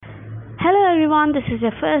everyone, this is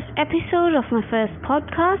the first episode of my first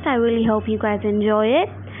podcast. I really hope you guys enjoy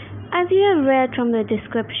it. As you have read from the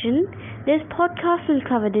description, this podcast will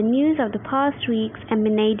cover the news of the past week's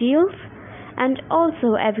M&A deals, and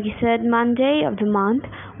also every third Monday of the month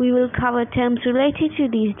we will cover terms related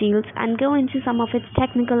to these deals and go into some of its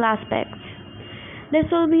technical aspects.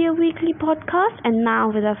 This will be a weekly podcast, and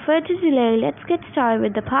now without further delay, let's get started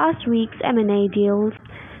with the past week's M&A deals.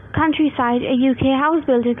 Countryside, a UK house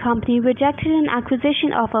builder company, rejected an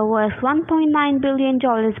acquisition offer worth $1.9 billion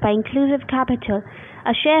by Inclusive Capital,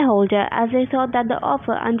 a shareholder, as they thought that the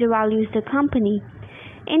offer undervalues the company.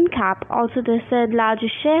 Incap, also the third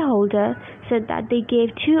largest shareholder, said that they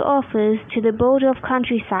gave two offers to the board of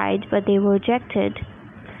Countryside, but they were rejected.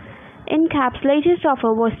 Incap's latest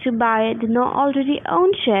offer was to buy the not already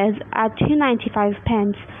owned shares at 2.95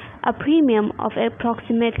 pence, a premium of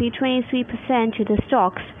approximately 23% to the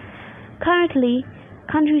stocks. Currently,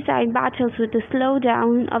 Countryside battles with the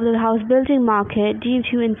slowdown of the house building market due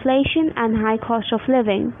to inflation and high cost of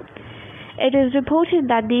living. It is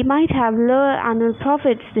reported that they might have lower annual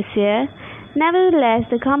profits this year.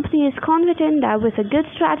 Nevertheless, the company is confident that with a good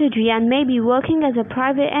strategy and maybe working as a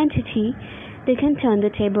private entity, they can turn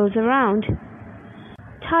the tables around.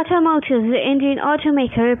 Tata Motors, the Indian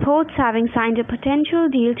automaker, reports having signed a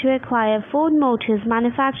potential deal to acquire Ford Motors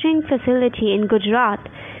manufacturing facility in Gujarat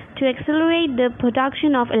to accelerate the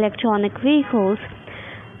production of electronic vehicles.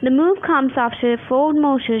 The move comes after Ford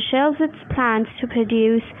Motors shelves its plans to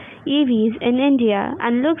produce EVs in India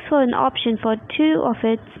and looks for an option for two of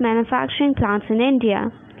its manufacturing plants in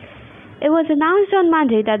India. It was announced on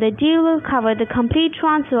Monday that the deal will cover the complete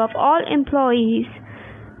transfer of all employees,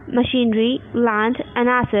 machinery, land,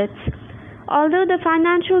 and assets. Although the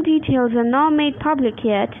financial details are not made public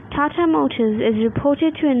yet, Tata Motors is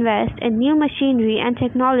reported to invest in new machinery and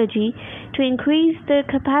technology to increase the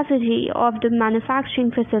capacity of the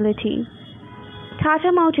manufacturing facility.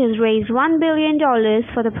 Tata Motors raised $1 billion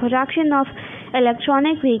for the production of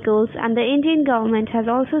electronic vehicles, and the Indian government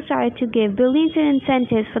has also started to give billions in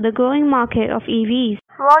incentives for the growing market of EVs.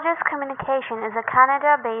 Rogers Communication is a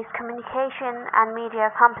Canada-based communication and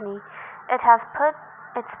media company. It has put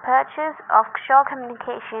its purchase of Shaw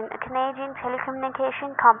Communication, a Canadian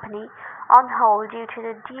telecommunication company, on hold due to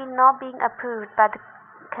the deal not being approved by the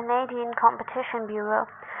Canadian Competition Bureau,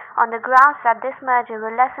 on the grounds that this merger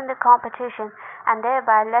will lessen the competition and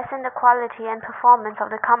thereby lessen the quality and performance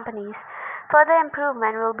of the companies. Further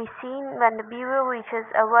improvement will be seen when the Bureau reaches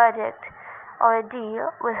a verdict or a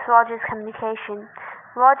deal with Rogers Communication.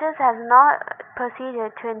 Rogers has not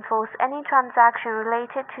proceeded to enforce any transaction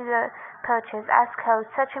related to the purchase, as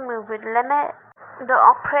such a move would limit the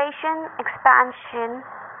operation, expansion,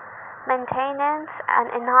 maintenance, and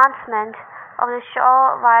enhancement of the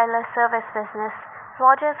Shaw wireless service business.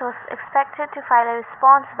 Rogers was expected to file a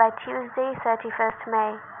response by Tuesday, 31st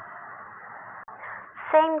May.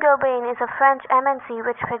 Saint-Gobain is a French MNC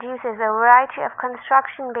which produces a variety of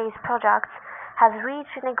construction-based products, has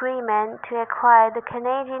reached an agreement to acquire the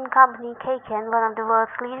Canadian company Kaycan, one of the world's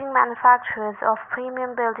leading manufacturers of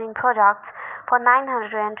premium building products, for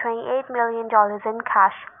 $928 million in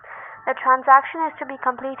cash. The transaction is to be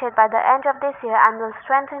completed by the end of this year and will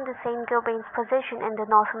strengthen the Saint-Gobain's position in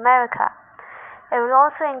North America. It will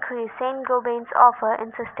also increase Saint-Gobain's offer in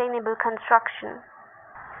sustainable construction.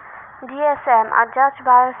 DSM, a Dutch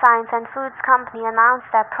bioscience and foods company, announced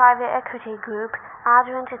that private equity group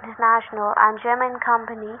Advent International and German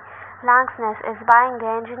company Lanxess is buying the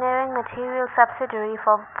engineering materials subsidiary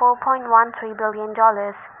for $4.13 billion.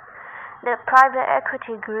 The private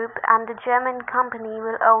equity group and the German company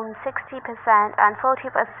will own 60% and 40%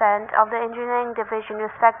 of the engineering division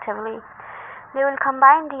respectively. They will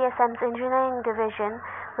combine DSM's engineering division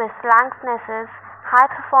with Lanxess's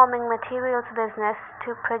high-performing materials business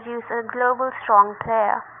to produce a global strong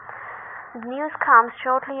player. The news comes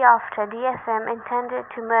shortly after DSM intended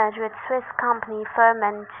to merge with Swiss company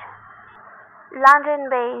Ferment.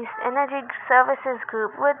 London-based energy services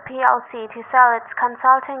group Wood plc to sell its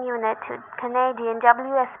consulting unit to Canadian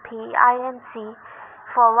WSP Inc.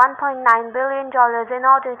 for $1.9 billion in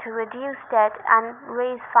order to reduce debt and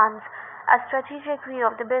raise funds. A strategic review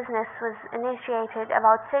of the business was initiated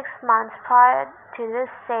about 6 months prior to this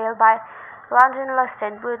sale by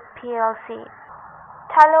London-listed Wood plc.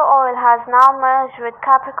 Tullow Oil has now merged with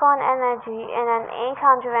Capricorn Energy in an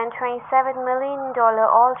 $827 million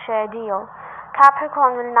all-share deal.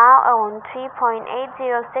 Capricorn will now own 3.806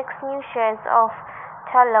 new shares of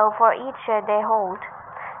Tullow for each share they hold.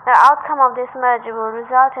 The outcome of this merger will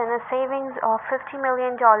result in a savings of $50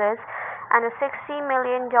 million and a $60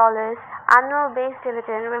 million annual base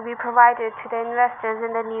dividend will be provided to the investors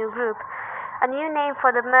in the new group. A new name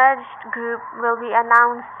for the merged group will be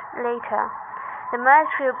announced later. The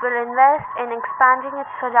merged group will invest in expanding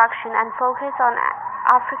its production and focus on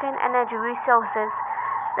African energy resources.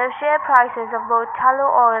 The share prices of both Tullow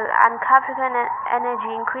Oil and Capricorn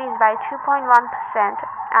Energy increased by 2.1%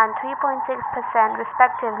 and 3.6%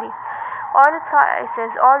 respectively. Oil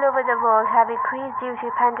prices all over the world have increased due to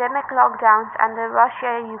pandemic lockdowns and the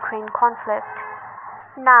Russia-Ukraine conflict.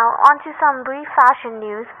 Now, on to some brief fashion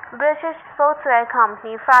news. British sportswear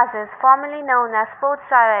company Frasers, formerly known as Sports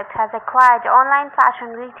Direct, has acquired online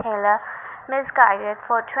fashion retailer Missguided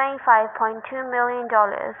for $25.2 million.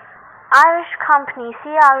 Irish company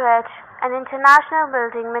CRH, an international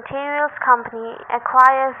building materials company,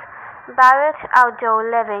 acquires Barrett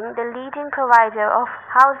Outdoor Living, the leading provider of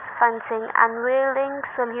house fencing and railing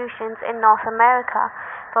solutions in North America,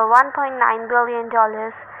 for $1.9 billion.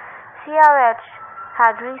 CRH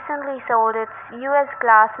had recently sold its U.S.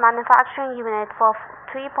 glass manufacturing unit for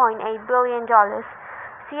 $3.8 billion.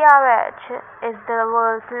 CRH is the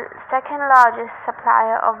world's second largest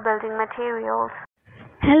supplier of building materials.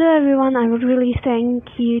 Hello everyone, I would really thank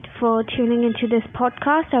you for tuning into this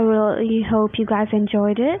podcast. I really hope you guys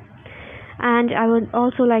enjoyed it. And I would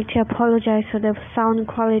also like to apologize for the sound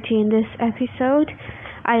quality in this episode.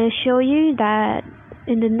 I assure you that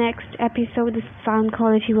in the next episode the sound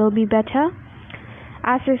quality will be better.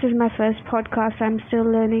 As this is my first podcast, I'm still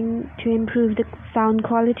learning to improve the sound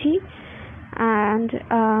quality. And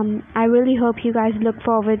I really hope you guys look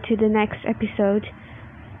forward to the next episode.